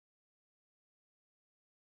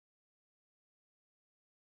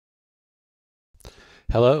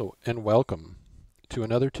Hello and welcome to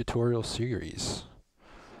another tutorial series.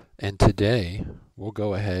 And today we'll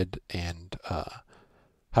go ahead and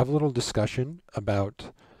have a little discussion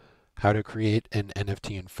about how to create an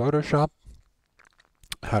NFT in Photoshop,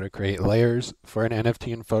 how to create layers for an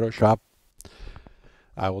NFT in Photoshop.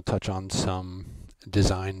 I will touch on some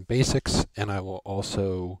design basics, and I will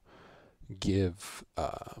also give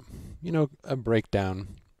a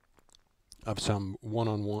breakdown of some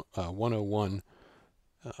 101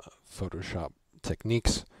 Photoshop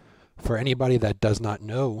techniques. For anybody that does not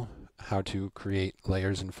know how to create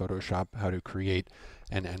layers in Photoshop, how to create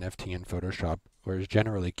an NFT in Photoshop, or is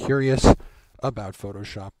generally curious about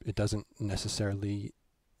Photoshop, it doesn't necessarily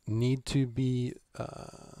need to be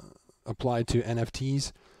applied to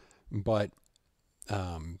NFTs, but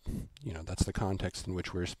that's the context in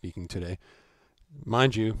which we're speaking today.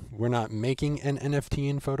 Mind you, we're not making an NFT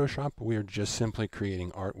in Photoshop. We're just simply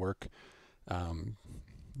creating artwork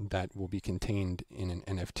that will be contained in an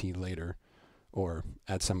NFT later or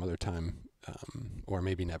at some other time, or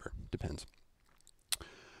maybe never, depends.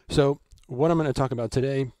 So what I'm going to talk about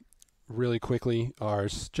today really quickly are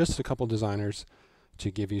just a couple designers to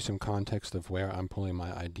give you some context of where I'm pulling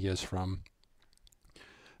my ideas from.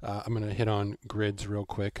 I'm going to hit on grids real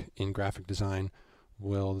quick in graphic design.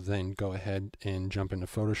 We'll then go ahead and jump into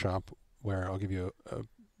Photoshop, where I'll give you a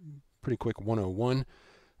pretty quick 101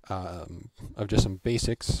 of just some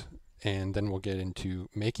basics, and then we'll get into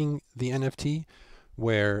making the NFT,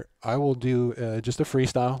 where I will do just a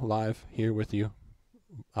freestyle live here with you.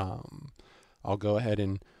 I'll go ahead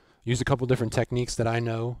and use a couple different techniques that I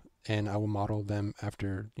know, and I will model them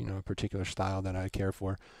after a particular style that I care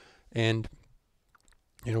for, and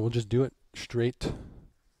we'll just do it straight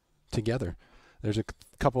together. There's a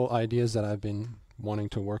couple ideas that I've been wanting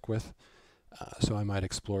to work with, so I might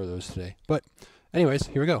explore those today. But anyways,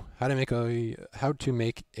 here we go. How to make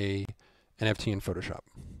a NFT in Photoshop.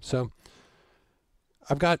 So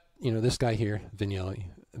I've got this guy here,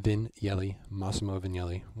 Massimo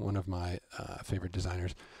Vignelli, one of my favorite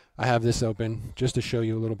designers. I have this open just to show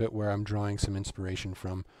you a little bit where I'm drawing some inspiration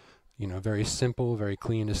from. Very simple, very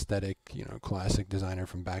clean aesthetic. Classic designer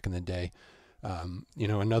from back in the day.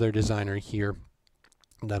 Another designer here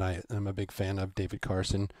that I'm a big fan of, David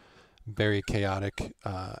Carson. Very chaotic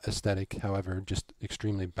aesthetic, however, just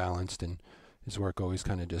extremely balanced, and his work always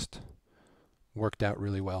kind of just worked out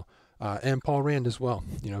really well. And Paul Rand as well,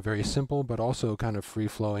 very simple, but also kind of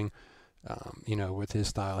free-flowing, with his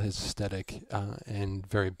style, his aesthetic, and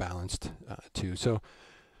very balanced too. So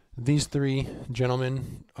these three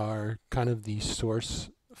gentlemen are kind of the source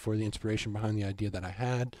for the inspiration behind the idea that I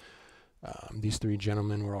had. These three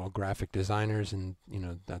gentlemen were all graphic designers, and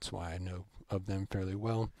that's why I know of them fairly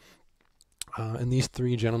well. And these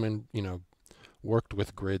three gentlemen, worked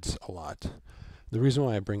with grids a lot. The reason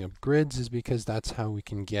why I bring up grids is because that's how we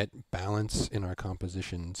can get balance in our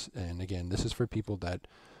compositions. And again, this is for people that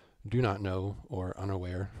do not know or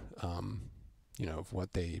unaware, of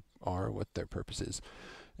what they are, what their purpose is.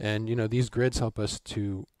 And these grids help us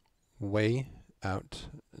to weigh out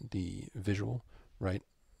the visual, right?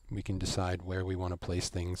 We can decide where we want to place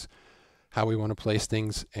things, how we want to place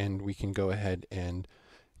things, and we can go ahead and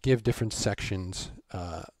give different sections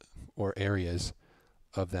or areas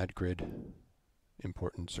of that grid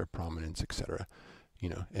importance or prominence, etc.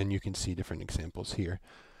 And you can see different examples here.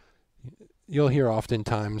 You'll hear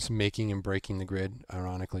oftentimes making and breaking the grid.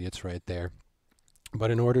 Ironically, it's right there. But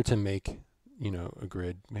in order to make a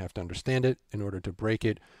grid, we have to understand it. In order to break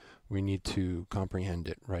it, we need to comprehend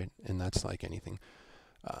it, right? And that's like anything.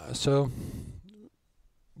 So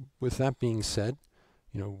with that being said,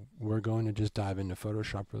 we're going to just dive into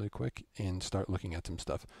Photoshop really quick and start looking at some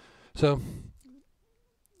stuff. So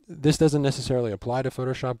this doesn't necessarily apply to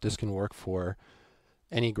Photoshop. This can work for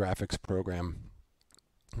any graphics program,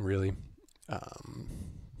 really.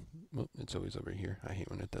 Well, it's always over here. I hate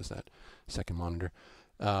when it does that. Second monitor.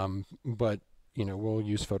 But we'll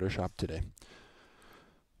use Photoshop today.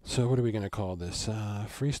 So what are we going to call this?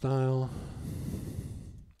 Freestyle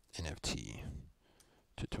NFT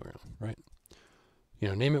tutorial, right?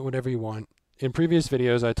 Name it whatever you want. In previous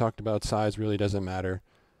videos, I talked about size really doesn't matter.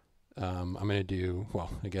 I'm going to do,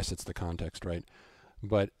 well, I guess it's the context, right?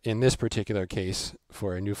 But in this particular case,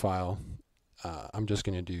 for a new file, I'm just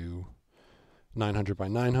going to do 900 by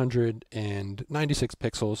 900 and 96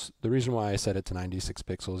 pixels. The reason why I set it to 96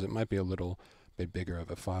 pixels, it might be a little bit bigger of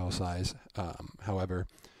a file size. However,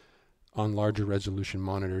 on larger resolution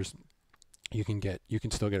monitors, you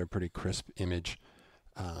can still get a pretty crisp image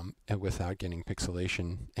without getting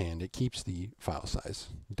pixelation, and it keeps the file size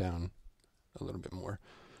down a little bit more.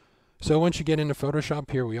 So once you get into Photoshop,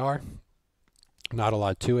 here we are. Not a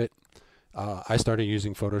lot to it. I started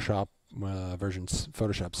using Photoshop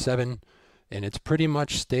Photoshop 7, and it's pretty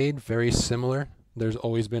much stayed very similar. There's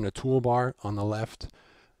always been a toolbar on the left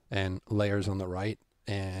and layers on the right,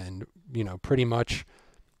 and pretty much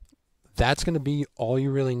that's going to be all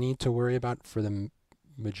you really need to worry about for the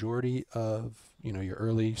majority of your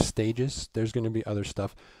early stages. There's going to be other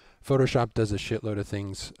stuff. Photoshop does a shitload of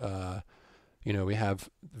things. We have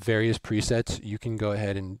various presets. You can go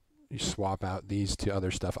ahead and swap out these to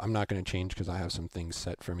other stuff. I'm not going to change because I have some things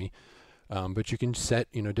set for me. But you can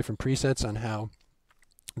set different presets on how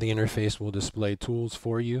the interface will display tools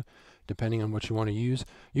for you, depending on what you want to use.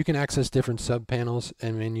 You can access different subpanels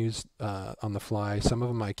and menus on the fly. Some of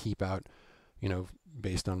them I keep out,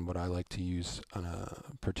 based on what I like to use on a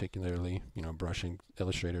particularly, brushing.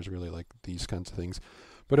 Illustrators really like these kinds of things.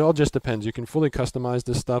 But it all just depends. You can fully customize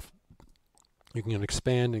this stuff. You can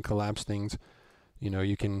expand and collapse things.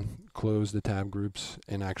 You can close the tab groups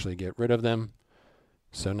and actually get rid of them.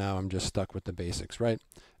 So now I'm just stuck with the basics, right?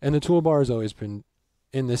 And the toolbar has always been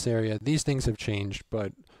in this area. These things have changed,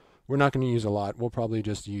 but we're not going to use a lot. We'll probably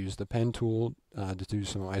just use the pen tool to do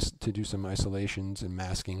some isolations and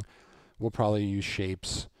masking. We'll probably use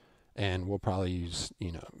shapes, and we'll probably use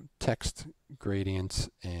text gradients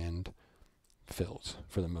and fills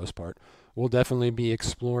for the most part. We'll definitely be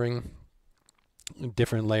exploring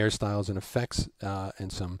different layer styles and effects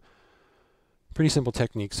and some pretty simple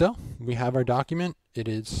techniques. So we have our document. It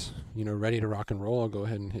is ready to rock and roll. I'll go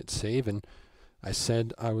ahead and hit save, and I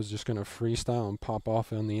said I was just going to freestyle and pop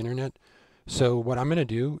off on the internet. So what I'm going to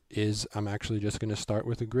do is I'm actually just going to start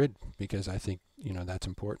with a grid, because I think that's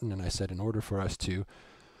important. And I said in order for us to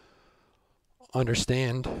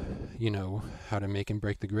understand how to make and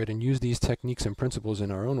break the grid and use these techniques and principles in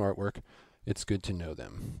our own artwork, it's good to know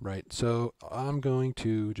them, right? So I'm going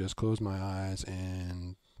to just close my eyes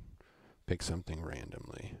and pick something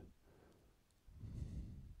randomly.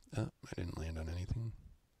 I didn't land on anything.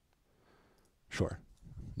 Sure,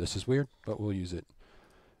 this is weird, but we'll use it.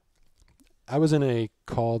 I was in a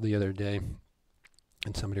call the other day,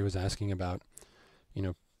 and somebody was asking about,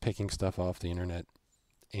 picking stuff off the internet,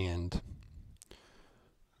 and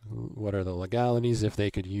what are the legalities if they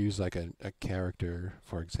could use like a character,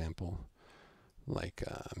 for example, like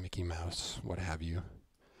Mickey Mouse, what have you.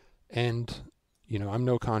 And I'm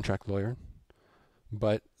no contract lawyer,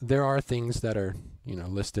 but there are things that are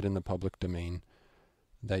listed in the public domain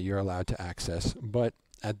that you're allowed to access, but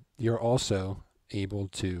you're also able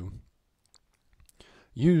to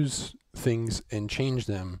use things and change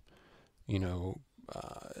them,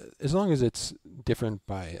 as long as it's different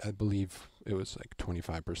by, I believe it was like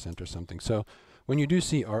 25% or something. So when you do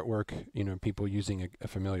see artwork, people using a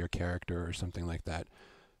familiar character or something like that,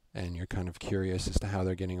 and you're kind of curious as to how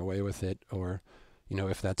they're getting away with it, or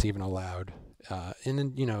if that's even allowed, and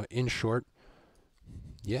then in short,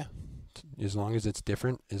 yeah, as long as it's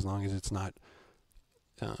different, as long as it's not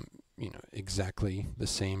exactly the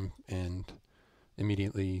same and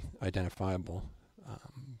immediately identifiable.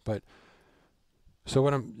 But so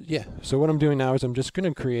what I'm doing now is I'm just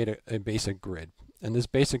going to create a basic grid, and this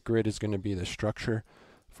basic grid is going to be the structure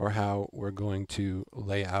for how we're going to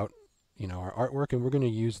lay out our artwork, and we're going to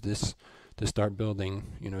use this to start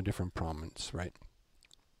building different prominence, right?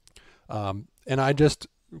 And I just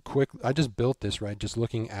built this, right, just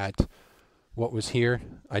looking at what was here,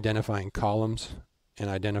 identifying columns and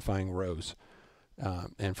identifying rows.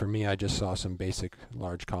 And for me, I just saw some basic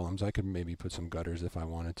large columns. I could maybe put some gutters if I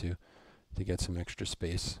wanted to get some extra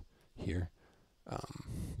space here.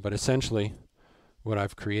 But essentially, what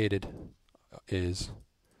I've created is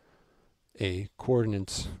a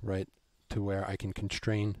coordinates, right, to where I can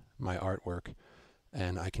constrain my artwork,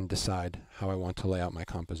 and I can decide how I want to lay out my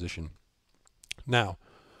composition. Now,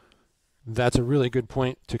 that's a really good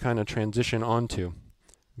point to kind of transition onto,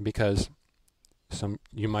 because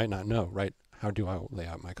you might not know, right? How do I lay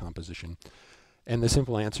out my composition? And the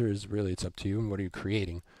simple answer is really it's up to you, and what are you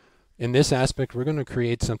creating? In this aspect, we're going to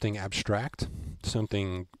create something abstract,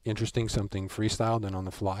 something interesting, something freestyled and on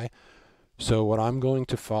the fly. So what I'm going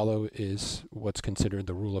to follow is what's considered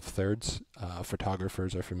the rule of thirds.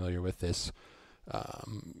 Photographers are familiar with this.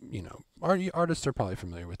 Artists are probably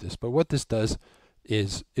familiar with this. But what this does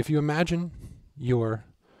is, if you imagine your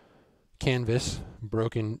canvas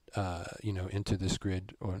broken, into this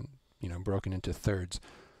grid, or broken into thirds,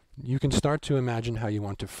 you can start to imagine how you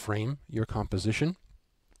want to frame your composition.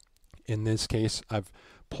 In this case, I've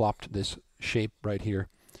plopped this shape right here,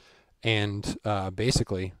 and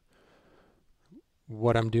basically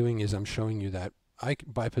what I'm doing is I'm showing you that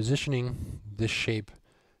by positioning this shape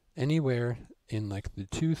anywhere in like the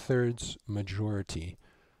 2/3 majority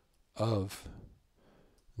of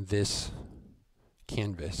this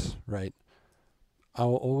canvas, right,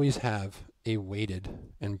 I'll always have a weighted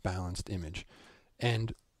and balanced image.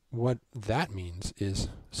 And what that means is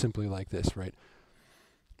simply like this, right?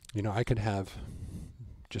 You know, I could have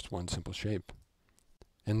just one simple shape,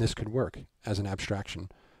 and this could work as an abstraction.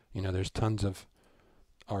 You know, there's tons of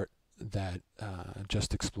art that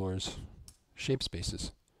just explores shape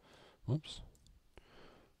spaces. Whoops.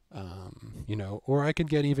 You know, or I could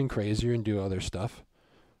get even crazier and do other stuff.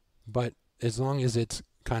 But as long as it's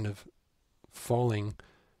kind of falling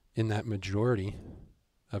in that majority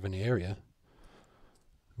of an area,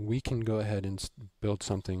 we can go ahead and build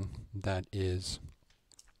something that is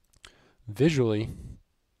visually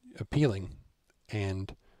appealing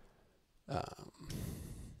and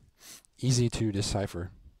easy to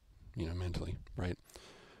decipher, you know, mentally, right?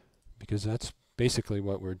 Because that's basically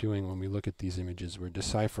what we're doing when we look at these images. We're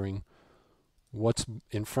deciphering what's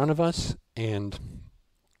in front of us and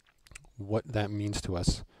what that means to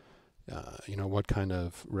us, you know, what kind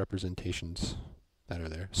of representations that are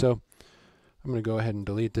there. So I'm going to go ahead and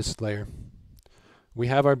delete this layer. We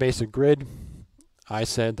have our basic grid. I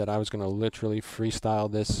said that I was going to literally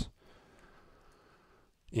freestyle this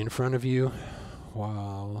in front of you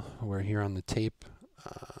while we're here on the tape.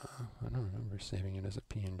 I don't remember saving it as a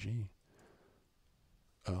PNG.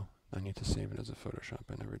 Oh, I need to save it as a Photoshop.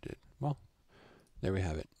 I never did. Well, there we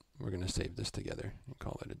have it. We're going to save this together and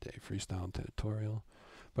call it a day. Freestyle tutorial.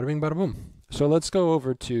 Bada bing, bada boom. So let's go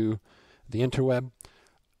over to the interweb.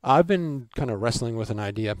 I've been kind of wrestling with an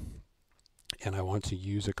idea, and I want to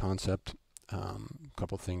use a concept, a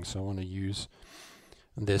couple things. So I want to use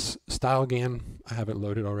this style GAN. I have it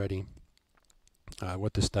loaded already.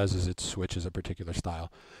 What this does is it switches a particular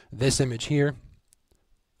style. This image here,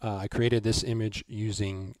 I created this image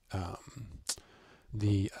using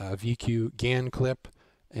the VQ GAN clip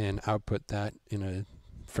and output that in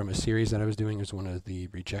from a series that I was doing as one of the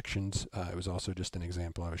rejections. It was also just an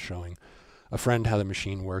example. I was showing a friend how the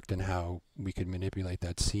machine worked and how we could manipulate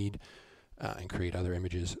that seed and create other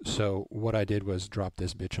images. So what I did was drop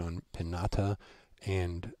this bitch on Pinata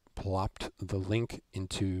and plopped the link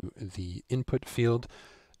into the input field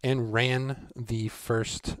and ran the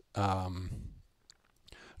first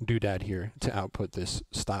doodad here to output this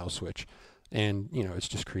style switch. And, you know, it's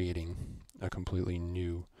just creating a completely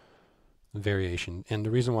new variation. And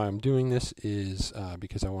the reason why I'm doing this is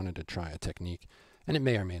because I wanted to try a technique, and it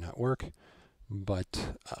may or may not work,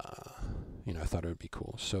 but, you know, I thought it would be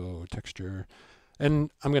cool. So texture,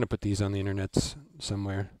 and I'm going to put these on the internet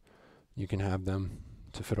somewhere. You can have them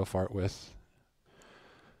to fiddle fart with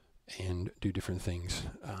and do different things.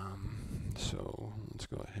 So let's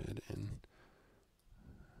go ahead and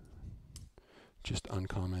just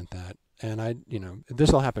uncomment that. And you know,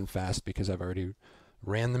 this will happen fast because I've already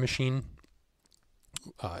ran the machine.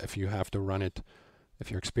 If you have to run it,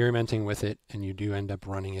 if you're experimenting with it and you do end up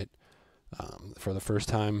running it for the first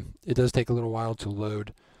time, it does take a little while to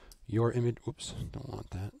load your image. Oops, don't want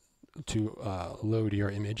that. To load your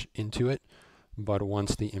image into it. But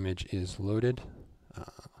once the image is loaded,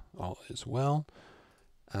 all is well.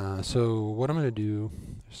 So what I'm going to do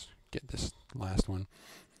is get this last one.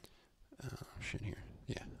 Shit here.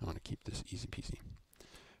 Yeah, I want to keep this easy peasy.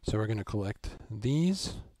 So we're going to collect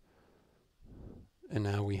these. And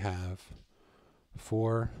now we have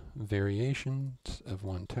 4 variations of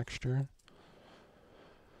one texture.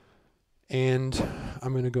 And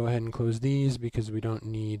I'm going to go ahead and close these because we don't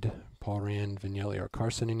need Paul Rand, Vignelli, or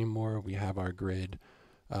Carson anymore. We have our grid.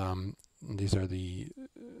 These are the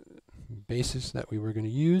bases that we were going to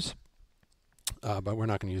use, but we're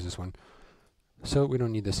not going to use this one. So we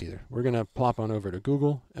don't need this either. We're going to plop on over to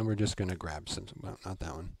Google, and we're just going to grab some, well, not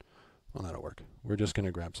that one. Well, that'll work. We're just going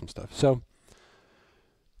to grab some stuff. So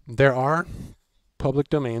there are public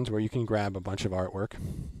domains where you can grab a bunch of artwork.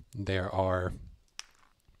 There are,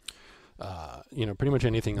 you know, pretty much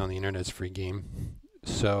anything on the internet is free game.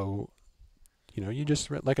 So, you know, you just,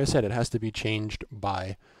 like I said, it has to be changed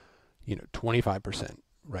by, you know, 25%,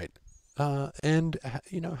 right? And,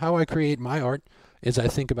 you know, how I create my art is I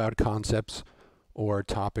think about concepts or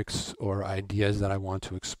topics or ideas that I want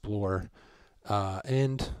to explore.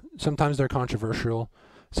 And sometimes they're controversial.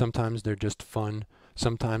 Sometimes they're just fun.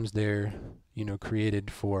 Sometimes they're, you know,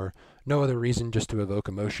 created for no other reason, just to evoke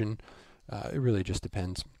emotion. It really just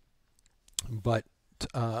depends. But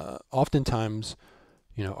oftentimes,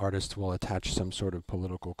 you know, artists will attach some sort of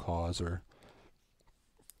political cause or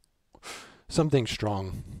something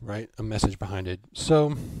strong, right? A message behind it.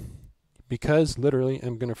 So, because literally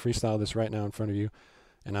I'm going to freestyle this right now in front of you,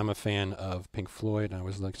 and I'm a fan of Pink Floyd, and I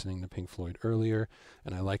was listening to Pink Floyd earlier,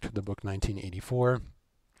 and I liked the book 1984.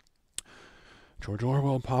 George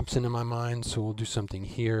Orwell pops into my mind, so we'll do something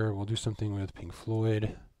here. We'll do something with Pink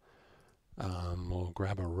Floyd. We'll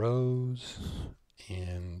grab a rose,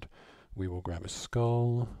 and we will grab a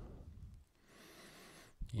skull,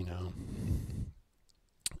 you know,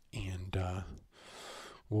 and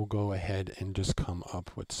we'll go ahead and just come up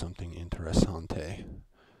with something interessante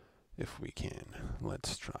if we can.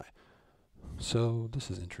 Let's try. So this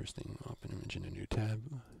is interesting. Open image in a new tab.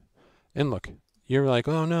 And look, you're like,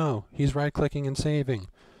 oh no, he's right-clicking and saving.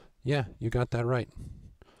 Yeah, you got that right.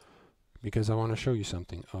 Because I want to show you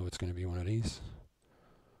something. Oh, it's going to be one of these.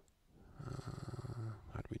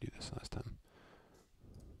 How did we do this last time?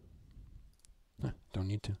 Don't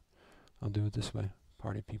need to. I'll do it this way.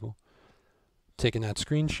 Party people. Taking that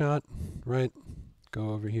screenshot, right? Go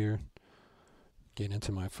over here. Get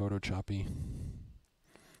into my Photochoppy.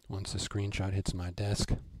 Once the screenshot hits my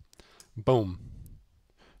desk. Boom.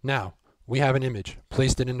 Now, we have an image.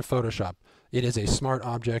 Placed it into Photoshop. It is a smart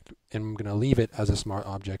object, and I'm going to leave it as a smart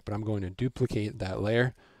object, but I'm going to duplicate that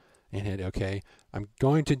layer and hit OK. I'm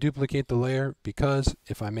going to duplicate the layer because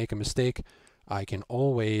if I make a mistake, I can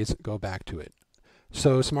always go back to it.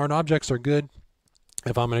 So smart objects are good.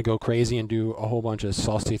 If I'm going to go crazy and do a whole bunch of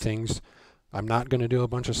saucy things, I'm not going to do a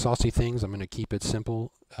bunch of saucy things. I'm going to keep it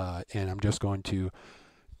simple, and I'm just going to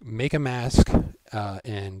make a mask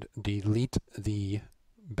and delete the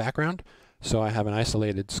background. So I have an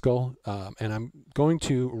isolated skull, and I'm going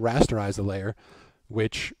to rasterize the layer,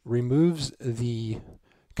 which removes the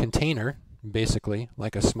container, basically,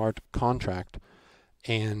 like a smart contract,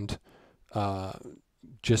 and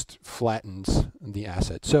just flattens the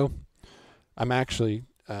asset. So I'm actually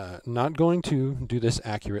not going to do this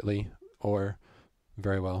accurately or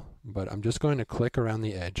very well, but I'm just going to click around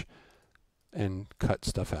the edge and cut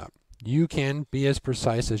stuff out. You can be as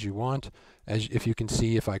precise as you want. As if you can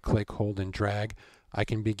see, if I click, hold, and drag, I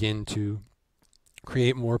can begin to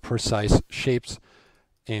create more precise shapes,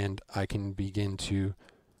 and I can begin to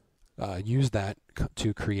use that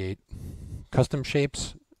to create custom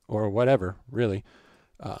shapes or whatever, really.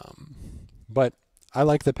 But I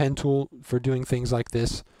like the pen tool for doing things like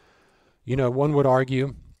this. You know, one would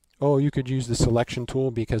argue, oh, you could use the selection tool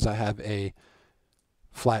because I have a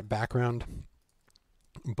flat background,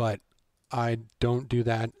 but I don't do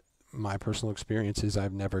that. My personal experience is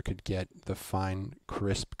I've never could get the fine,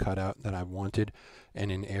 crisp cutout that I wanted.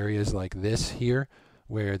 And in areas like this here,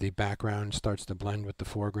 where the background starts to blend with the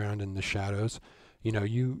foreground and the shadows, you know,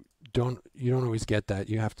 you don't always get that.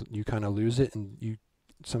 You kind of lose it, and you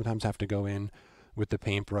sometimes have to go in with the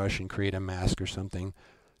paintbrush and create a mask or something,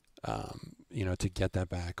 you know, to get that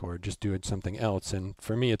back, or just do it something else. And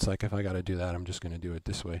for me, it's like, if I got to do that, I'm just going to do it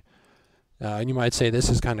this way. And you might say this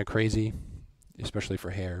is kind of crazy, especially for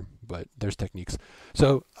hair, but there's techniques.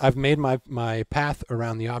 So I've made my path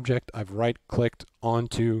around the object. I've right-clicked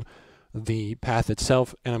onto the path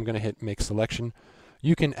itself, and I'm going to hit Make Selection.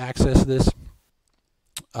 You can access this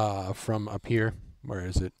from up here. Where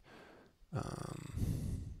is it?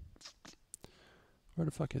 Where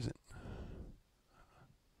the fuck is it?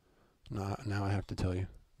 Now I have to tell you,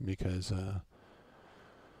 because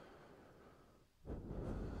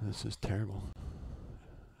this is terrible.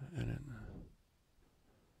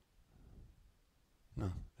 No,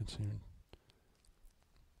 it's even.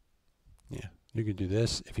 Yeah, you could do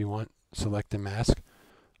this if you want. Select the mask,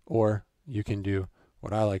 or you can do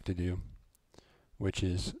what I like to do, which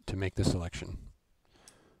is to make the selection.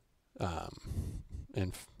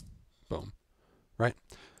 And boom, right?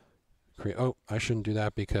 Create. Oh, I shouldn't do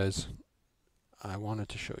that because I wanted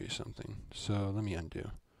to show you something. So let me undo.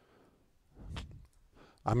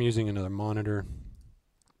 I'm using another monitor.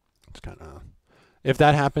 It's kind of. If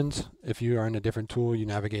that happens, if you are in a different tool, you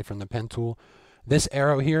navigate from the pen tool. This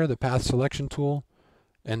arrow here, the path selection tool,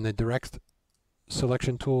 and the direct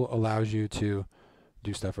selection tool allows you to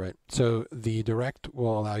do stuff right. So the direct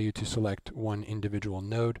will allow you to select one individual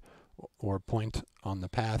node or point on the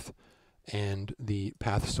path, and the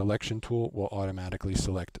path selection tool will automatically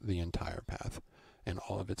select the entire path and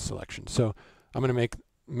all of its selections. So I'm going to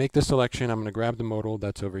make the selection. I'm going to grab the modal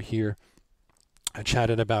that's over here. I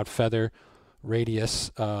chatted about feather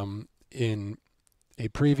radius in a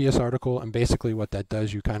previous article, and basically what that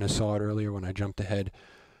does, you kind of saw it earlier when I jumped ahead,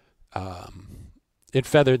 it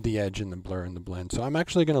feathered the edge and the blur and the blend. So I'm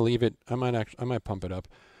actually going to leave it. I might pump it up,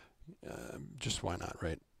 just why not,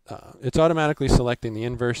 right? It's automatically selecting the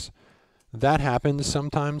inverse. That happens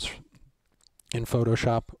sometimes in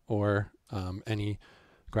Photoshop or any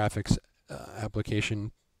graphics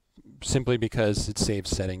application, simply because it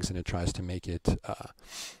saves settings and it tries to make it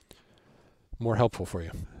more helpful for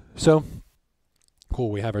you. So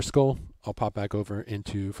cool, we have our skull. I'll pop back over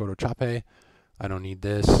into Photoshop. I don't need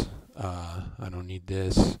this. I don't need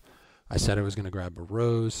this. I said I was going to grab a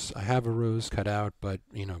rose. I have a rose cut out, but,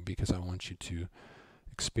 you know, because I want you to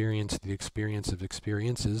experience the experience of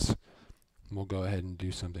experiences, we'll go ahead and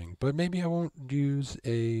do something. But maybe I won't use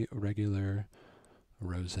a regular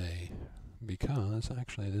rosé because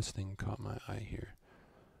actually this thing caught my eye here.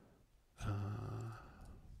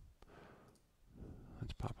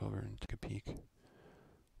 Let's pop over and take a peek.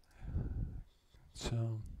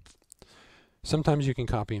 So sometimes you can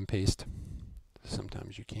copy and paste.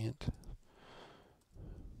 Sometimes you can't.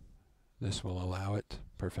 This will allow it.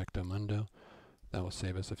 Perfecto mundo. That will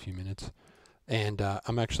save us a few minutes. And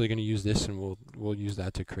I'm actually going to use this, and we'll use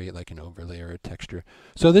that to create like an overlay or a texture.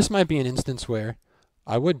 So this might be an instance where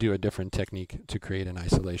I would do a different technique to create an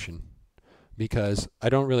isolation, because I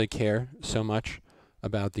don't really care so much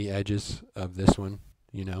about the edges of this one,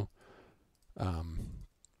 you know.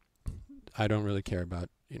 I don't really care about,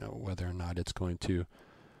 you know, whether or not it's going to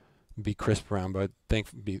be crisp brown, but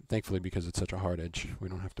thankfully, because it's such a hard edge, we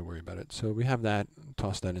don't have to worry about it. So we have that,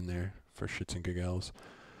 toss that in there for shits and giggles.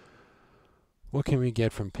 What can we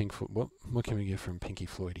get from what can we get from Pinky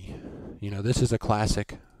Floydy? You know, this is a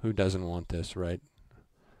classic. Who doesn't want this, right?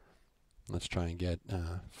 Let's try and get,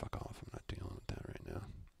 fuck off, I'm not dealing with that right now.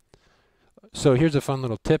 So here's a fun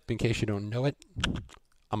little tip in case you don't know it.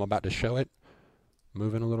 I'm about to show it.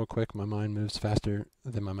 Moving a little quick, my mind moves faster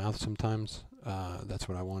than my mouth sometimes. That's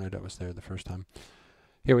what I wanted. I was there the first time.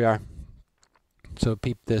 Here we are. So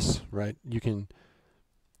peep this, right? You can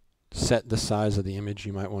set the size of the image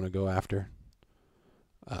you might want to go after.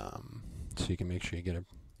 So you can make sure you get a,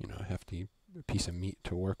 you know, a hefty piece of meat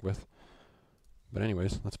to work with. But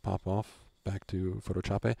anyways, let's pop off back to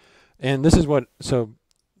Photoshop. And this is what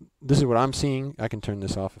I'm seeing. I can turn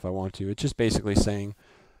this off if I want to. It's just basically saying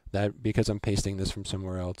that because I'm pasting this from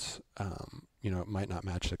somewhere else, you know, it might not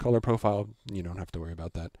match the color profile. You don't have to worry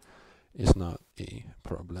about that. It's not a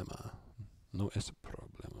problema. No es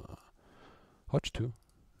problema. Hodge too.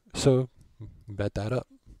 So bet that up.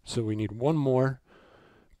 So we need one more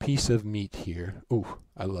piece of meat here. Ooh,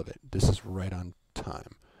 I love it. This is right on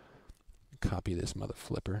time. Copy this mother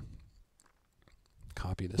flipper.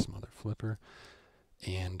 Copy this mother flipper.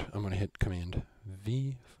 And I'm going to hit Command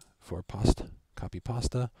V for pasta. Copy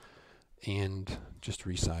pasta. And just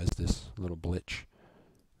resize this little blitch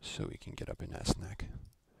so we can get up in that snack.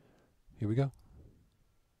 Here we go.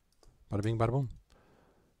 Bada bing, bada boom.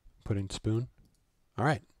 Put in spoon. All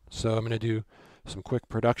right. So I'm going to do some quick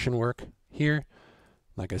production work here.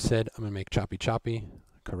 Like I said, I'm going to make choppy choppy,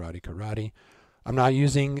 karate karate. I'm not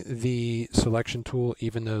using the selection tool,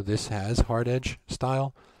 even though this has hard edge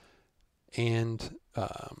style. And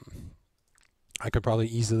I could probably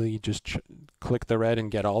easily just click the red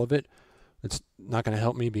and get all of it. It's not going to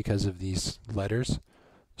help me because of these letters.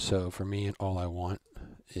 So for me, all I want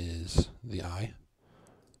is the eye.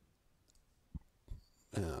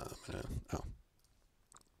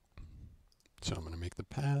 So I'm going to make the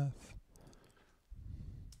path.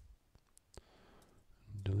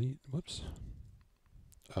 Delete. Whoops.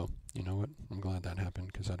 Oh, you know what? I'm glad that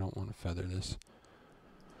happened because I don't want to feather this.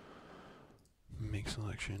 Make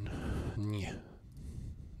selection. Yeah.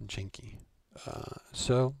 Janky.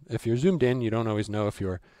 So if you're zoomed in, you don't always know if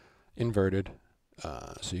you're inverted.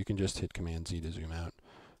 So you can just hit Command Z to zoom out.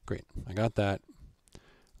 Great. I got that.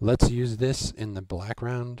 Let's use this in the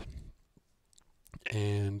background.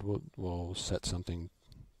 And we'll set something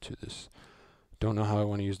to this. Don't know how I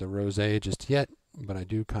want to use the rosé just yet, but I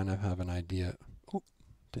do kind of have an idea. Oh,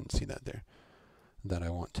 didn't see that there. That I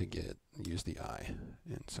want to use the eye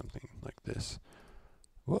in something like this.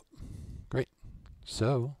 Whoop, great.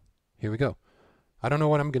 So here we go. I don't know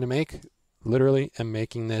what I'm going to make. Literally, I'm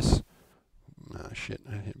making this. Shit,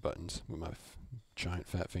 I hit buttons with my giant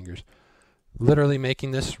fat fingers. Literally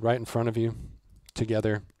making this right in front of you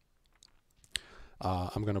together.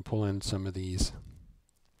 I'm going to pull in some of these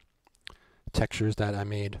textures that I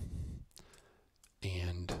made,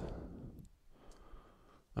 and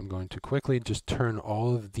I'm going to quickly just turn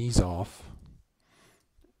all of these off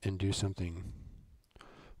and do something.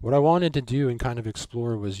 What I wanted to do and kind of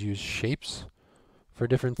explore was use shapes for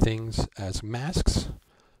different things as masks,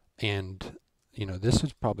 and you know, this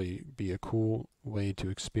would probably be a cool way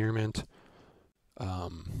to experiment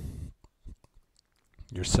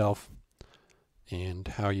yourself, and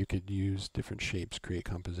how you could use different shapes, create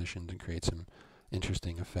compositions, and create some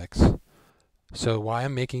interesting effects. So why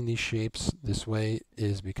I'm making these shapes this way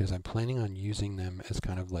is because I'm planning on using them as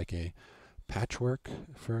kind of like a patchwork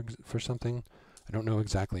for something. I don't know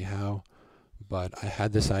exactly how, but I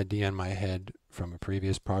had this idea in my head from a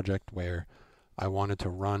previous project where I wanted to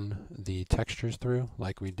run the textures through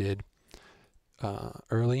like we did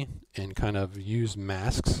early and kind of use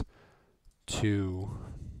masks to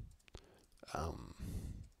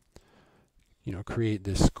create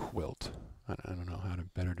this quilt. I don't know how to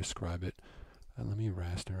better describe it. Let me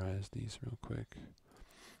rasterize these real quick.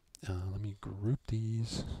 Let me group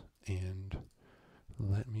these, and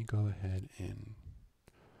let me go ahead and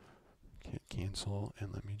hit cancel,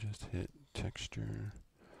 and let me just hit texture.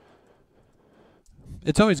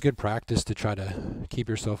 It's always good practice to try to keep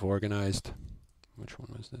yourself organized. Which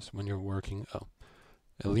one was this? When you're working,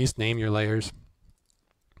 at least name your layers.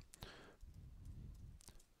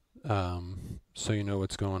 So you know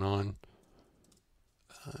what's going on.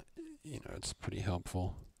 It's pretty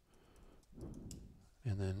helpful.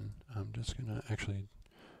 And then I'm just gonna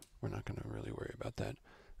we're not gonna really worry about that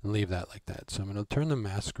and leave that like that. So I'm gonna turn the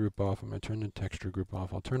mask group off. I'm gonna turn the texture group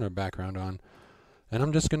off. I'll turn our background on, and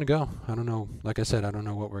I'm just gonna go. I don't know. Like I said, I don't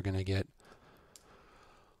know what we're gonna get,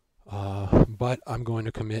 but I'm going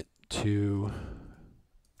to commit to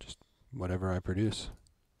just whatever I produce,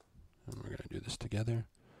 and we're gonna do this together.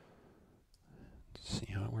 See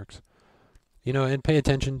how it works. And pay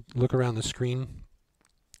attention. Look around the screen,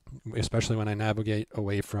 especially when I navigate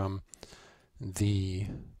away from the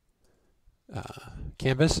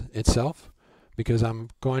canvas itself, because I'm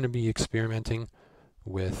going to be experimenting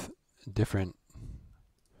with different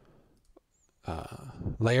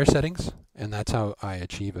layer settings, and that's how I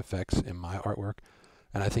achieve effects in my artwork.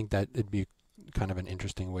 And I think that it'd be kind of an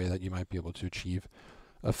interesting way that you might be able to achieve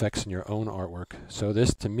effects in your own artwork. So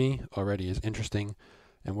this to me already is interesting,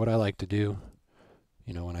 and what I like to do,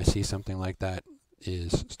 when I see something like that,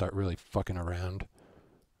 is start really fucking around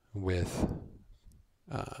with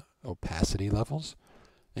opacity levels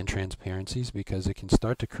and transparencies, because it can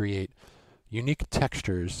start to create unique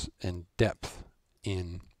textures and depth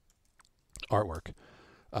in artwork,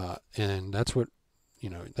 and that's what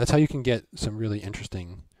that's how you can get some really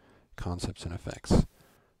interesting concepts and effects,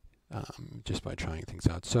 just by trying things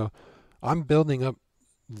out. So I'm building up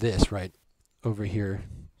this right over here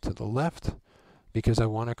to the left because I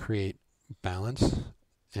want to create balance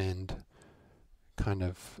and kind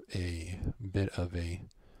of a bit of a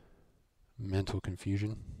mental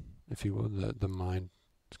confusion, if you will. The mind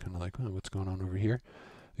is kind of like, oh, what's going on over here?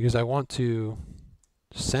 Because I want to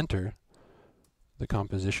center the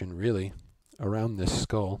composition really around this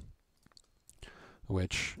skull,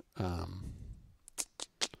 which I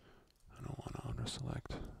don't want to auto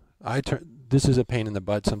select. This is a pain in the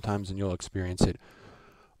butt sometimes, and you'll experience it.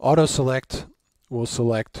 Auto select will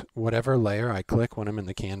select whatever layer I click when I'm in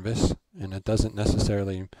the canvas, and it doesn't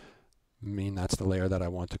necessarily mean that's the layer that I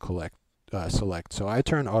want to select. So I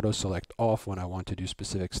turn auto select off when I want to do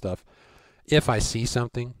specific stuff. If I see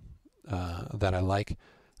something that I like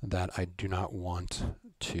that I do not want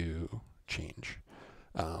to change.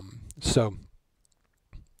 So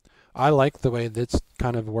I like the way that's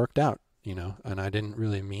kind of worked out, and I didn't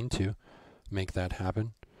really mean to make that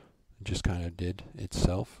happen. It just kind of did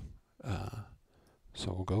itself.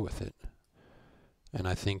 So we'll go with it. And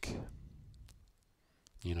I think,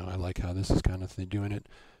 I like how this is kind of doing it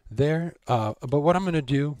there. But what I'm going to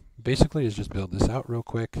do basically is just build this out real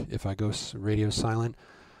quick. If I go radio silent,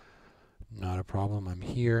 not a problem. I'm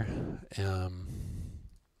here.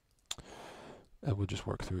 We'll just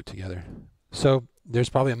work through it together. So there's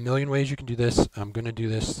probably a million ways you can do this. I'm going to do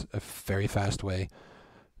this a very fast way.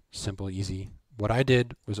 Simple, easy. What I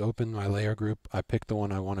did was open my layer group. I picked the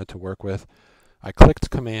one I wanted to work with. I clicked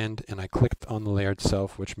Command, and I clicked on the layer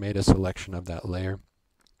itself, which made a selection of that layer.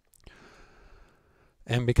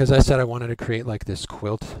 And because I said I wanted to create like this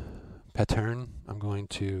quilt pattern, I'm going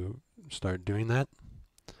to start doing that.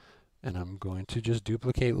 And I'm going to just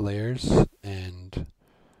duplicate layers and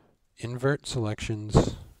invert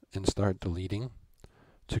selections and start deleting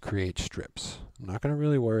to create strips. I'm not going to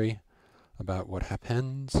really worry about what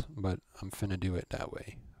happens, but I'm finna do it that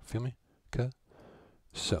way. Feel me? Okay.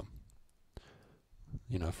 So,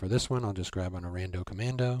 for this one, I'll just grab on a rando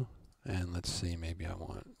commando, and let's see, maybe I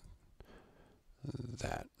want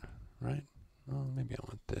that, right? Well, maybe I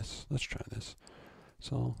want this. Let's try this.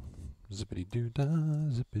 So, zippity-doo-dah,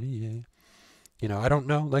 zippity-yay. I don't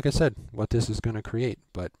know, like I said, what this is going to create,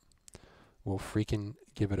 but we'll freaking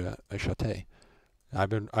give it a shot.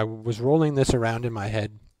 I was rolling this around in my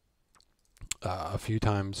head a few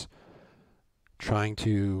times, trying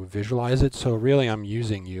to visualize it. So really, I'm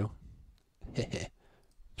using you.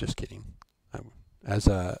 Just kidding. As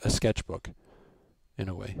a sketchbook, in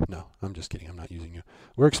a way. No, I'm just kidding. I'm not using you.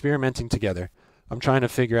 We're experimenting together. I'm trying to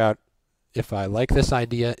figure out if I like this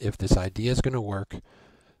idea, if this idea is going to work,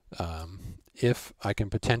 if I can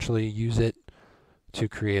potentially use it to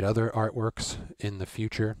create other artworks in the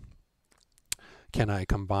future. can I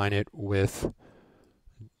combine it with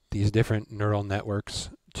these different neural networks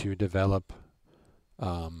to develop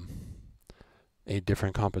a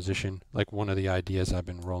different composition. Like one of the ideas I've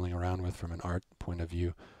been rolling around with from an art point of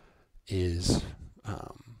view is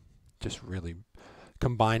just really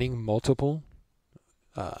combining multiple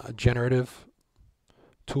generative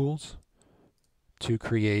tools to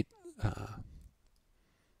create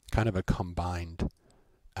kind of a combined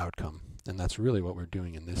outcome. And that's really what we're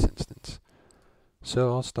doing in this instance.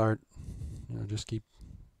 So I'll start, just keep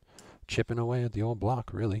chipping away at the old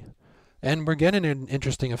block, really. And we're getting an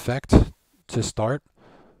interesting effect to start.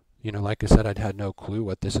 Like I said, I'd had no clue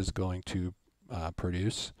what this is going to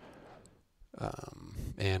produce.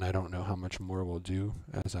 And I don't know how much more we'll do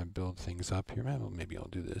as I build things up here. Maybe I'll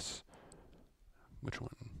do this. Which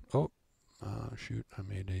one? Oh, shoot! I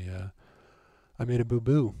made a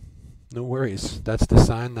boo-boo. No worries. That's the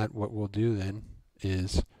sign that what we'll do then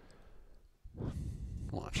is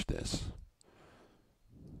watch this.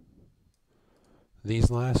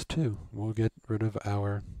 These last two, we'll get rid of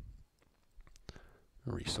our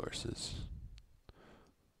resources.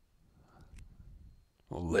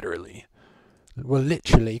 We'll literally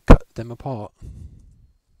cut them apart.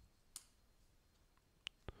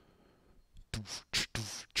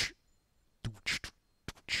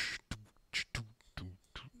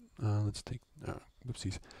 Let's take,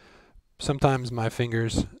 whoopsies. Sometimes my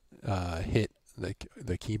fingers hit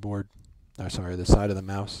the keyboard, the side of the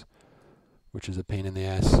mouse, which is a pain in the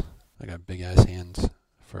ass. I got big ass hands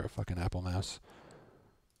for a fucking Apple mouse.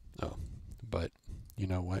 Oh, but you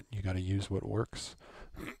know what? You gotta use what works.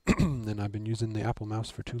 And I've been using the Apple mouse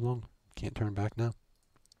for too long. Can't turn back now.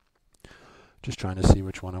 Just trying to see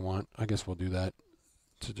which one I want. I guess we'll do that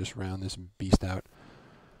to just round this beast out.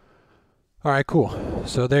 All right, cool.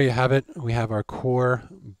 So there you have it. We have our core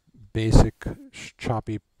basic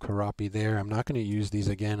choppy karapi there. I'm not going to use these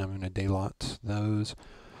again. I'm going to delot those.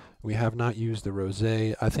 We have not used the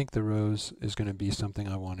rosé. I think the rose is going to be something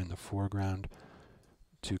I want in the foreground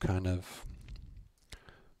to kind of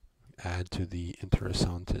add to the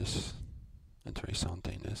interessanteness. And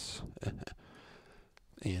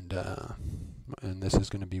this is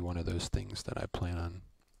going to be one of those things that I plan on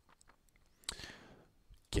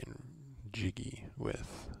getting jiggy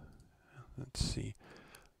with. Let's see.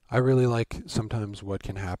 I really like sometimes what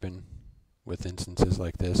can happen with instances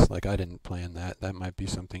like this. Like I didn't plan that. That might be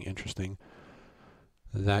something interesting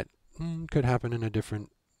that could happen in a different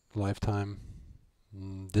lifetime.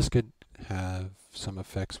 This could have some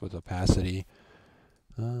effects with opacity.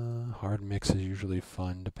 Hard mix is usually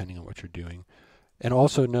fun depending on what you're doing. And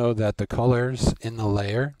also know that the colors in the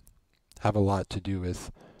layer have a lot to do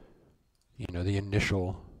with, the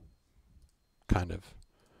initial kind of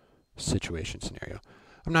situation scenario.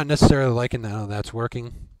 I'm not necessarily liking how that's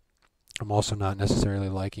working. I'm also not necessarily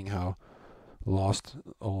liking how lost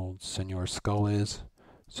old Senor Skull is.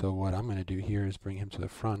 So what I'm going to do here is bring him to the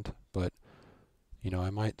front, but I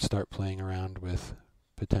might start playing around with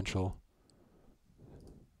potential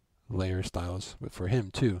layer styles for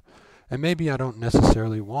him too. And maybe I don't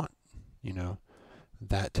necessarily want,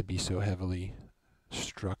 that to be so heavily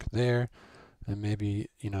struck there. And maybe,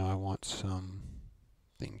 I want something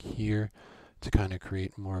here to kind of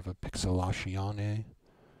create more of a pixelazione.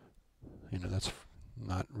 That's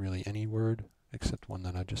not really any word except one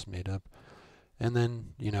that I just made up. And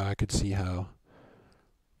then, I could see how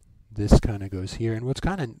this kind of goes here. And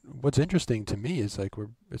what's interesting to me is like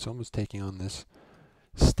it's almost taking on this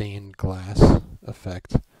stained glass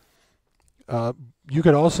effect. You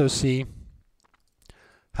could also see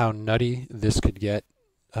how nutty this could get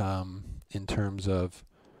in terms of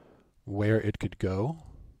where it could go.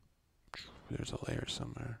 There's a layer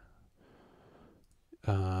somewhere.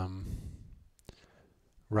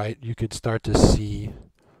 Right, you could start to see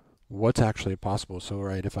what's actually possible. So,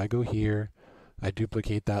 right, if I go here, I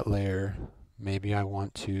duplicate that layer, maybe I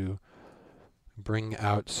want to bring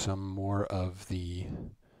out some more of the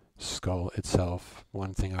skull itself.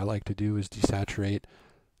 One thing I like to do is desaturate,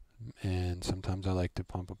 and sometimes I like to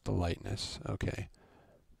pump up the lightness. Okay,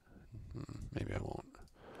 maybe I won't.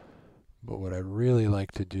 But what I really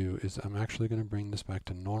like to do is I'm actually going to bring this back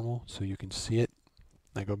to normal so you can see it.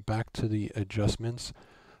 I go back to the adjustments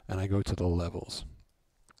and I go to the levels.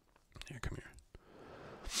 Here, come here.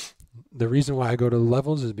 The reason why I go to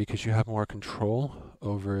levels is because you have more control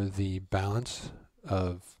over the balance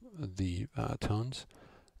of the tones,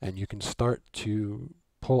 and you can start to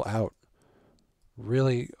pull out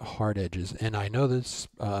really hard edges. And I know this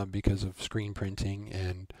because of screen printing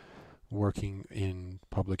and working in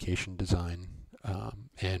publication design.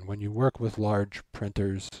 And when you work with large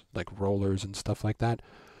printers like rollers and stuff like that,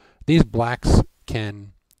 these blacks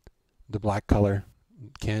the black color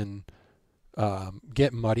can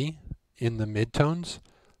get muddy in the midtones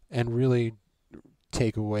and really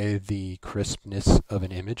take away the crispness of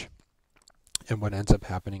an image. And what ends up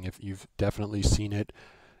happening, if you've definitely seen it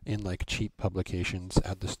in like cheap publications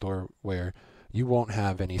at the store, where you won't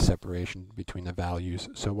have any separation between the values.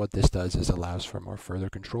 So what this does is allows for more further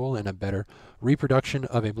control and a better reproduction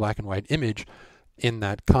of a black and white image in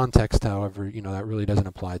that context. However, that really doesn't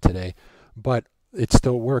apply today, but it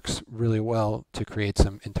still works really well to create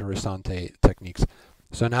some interessante techniques.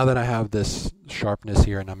 So now that I have this sharpness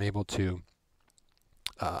here and I'm able to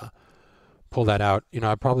pull that out,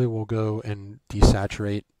 I probably will go and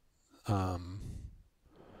desaturate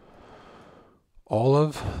all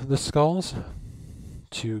of the skulls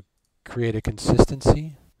to create a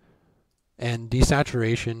consistency. And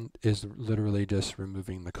desaturation is literally just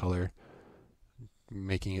removing the color,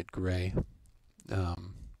 making it gray.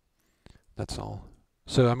 That's all.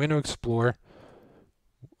 So I'm going to explore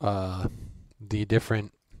the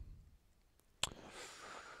different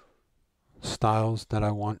styles that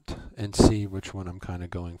I want and see which one I'm kind of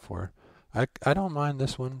going for. I don't mind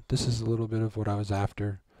this one. This is a little bit of what I was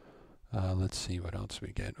after. Let's see what else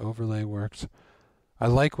we get. Overlay works. I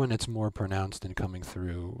like when it's more pronounced and coming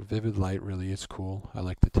through. Vivid light really is cool. I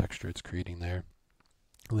like the texture it's creating there.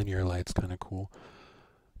 Linear light's kind of cool.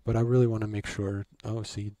 But I really want to make sure, oh,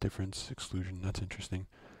 see, difference, exclusion, that's interesting,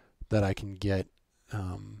 that I can get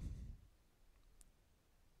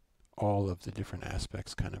all of the different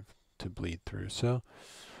aspects kind of to bleed through. So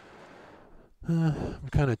I'm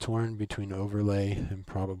kind of torn between overlay and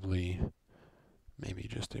probably maybe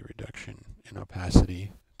just a reduction in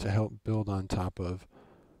opacity to help build on top of,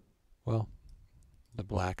 well, the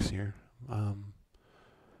blacks here.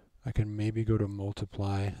 I can maybe go to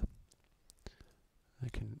multiply. I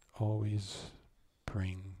can always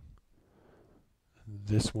bring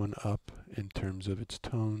this one up in terms of its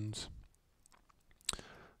tones.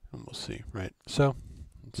 And we'll see, right? So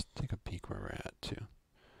let's take a peek where we're at too.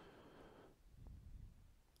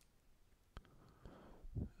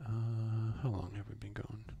 How long have we been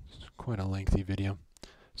going? It's quite a lengthy video.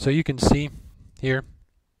 So you can see here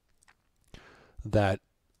that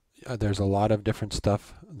there's a lot of different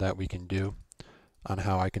stuff that we can do on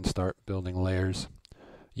how I can start building layers.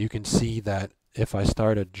 You can see that if I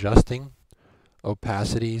start adjusting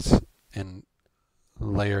opacities and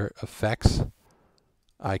layer effects,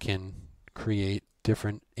 I can create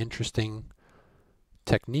different interesting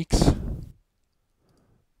techniques,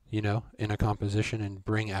 in a composition and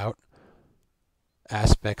bring out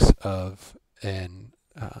aspects of an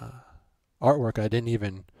artwork I didn't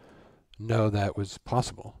even know that was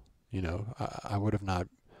possible. I would have not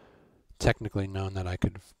technically known that I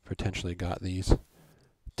could have potentially got these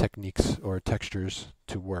techniques or textures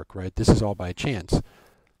to work, right? This is all by chance.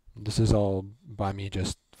 This is all by me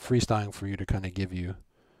just freestyling for you to kind of give you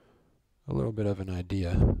a little bit of an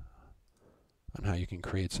idea on how you can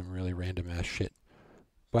create some really random ass shit.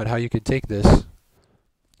 But how you could take this,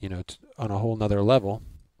 on a whole nother level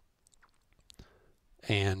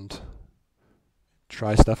and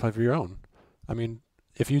try stuff of your own. I mean,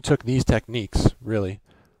 if you took these techniques, really,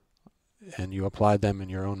 and you applied them in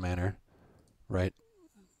your own manner, right?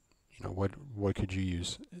 What could you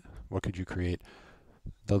use? What could you create?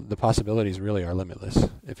 The possibilities really are limitless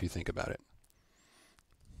if you think about it.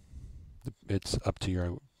 It's up to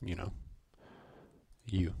your,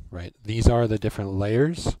 you, right? These are the different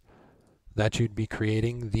layers that you'd be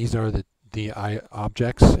creating. These are the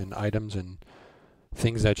objects and items and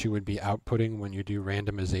things that you would be outputting when you do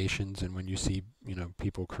randomizations and when you see,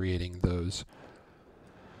 people creating those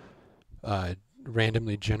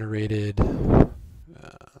randomly generated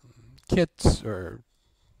kits or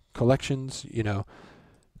collections.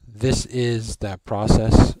 This is that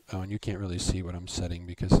process. Oh, and you can't really see what I'm setting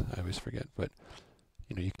because I always forget, but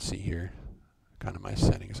you can see here kind of my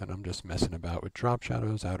settings, and I'm just messing about with drop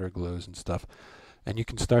shadows, outer glows and stuff, and you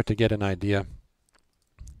can start to get an idea.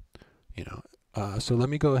 So let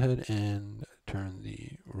me go ahead and turn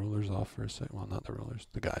the rulers off for a second. Well, not the rulers,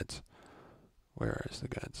 the guides. Where is the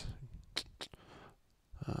guides?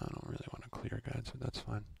 I don't really want to clear guides, but that's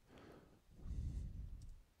fine.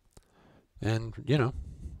 And,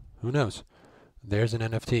 who knows? There's an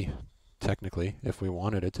NFT, technically, if we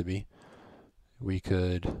wanted it to be. We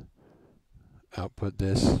could output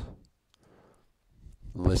this,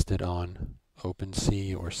 list it on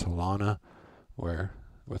OpenSea or Solana, where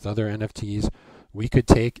with other NFTs, we could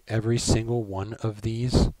take every single one of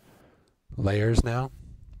these layers now,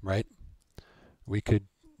 right? We could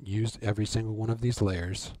use every single one of these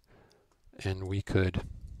layers, and we could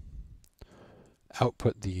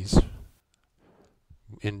output these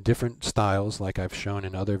in different styles like I've shown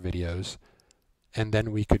in other videos, and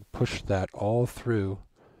then we could push that all through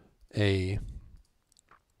a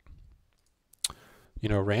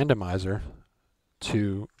randomizer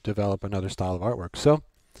to develop another style of artwork. So,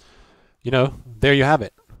 there you have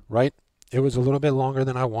it, right? It was a little bit longer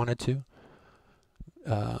than I wanted to,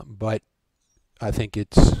 but I think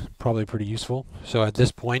it's probably pretty useful. So at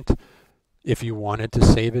this point, if you wanted to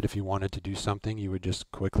save it, if you wanted to do something, you would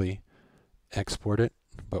just quickly export it,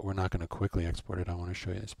 but we're not going to quickly export it. I want to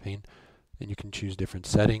show you this pane. And you can choose different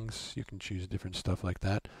settings, you can choose different stuff like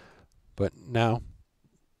that. But now,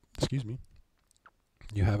 excuse me,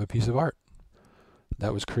 you have a piece of art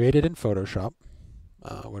that was created in Photoshop.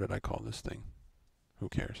 What did I call this thing? Who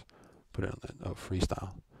cares? Put it on the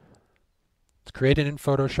freestyle. It's created in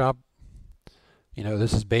Photoshop.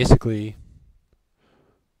 This is basically,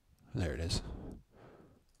 there it is.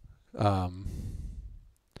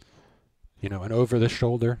 An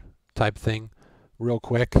over-the-shoulder type thing. Real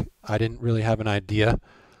quick, I didn't really have an idea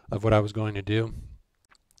of what I was going to do.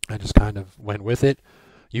 I just kind of went with it.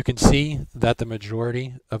 You can see that the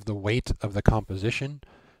majority of the weight of the composition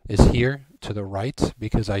is here to the right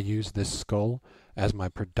because I use this skull as my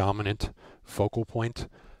predominant focal point,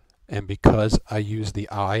 and because I use the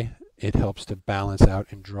eye, it helps to balance out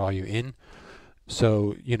and draw you in.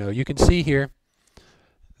 So, you can see here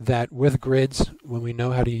that with grids, when we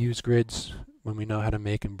know how to use grids, when we know how to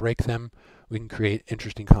make and break them, we can create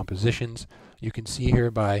interesting compositions. You can see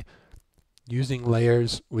here by using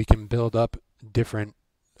layers, we can build up different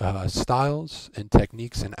styles and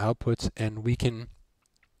techniques and outputs, and we can,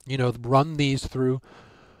 run these through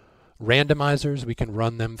randomizers. We can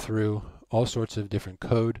run them through all sorts of different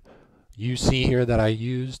code. You see here that I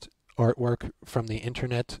used artwork from the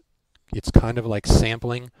internet. It's kind of like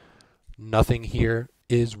sampling. Nothing here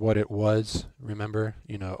is what it was. Remember,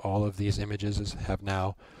 all of these images have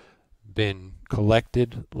now been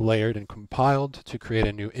collected, layered, and compiled to create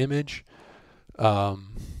a new image. So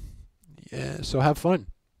have fun.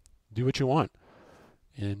 Do what you want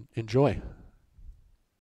and enjoy.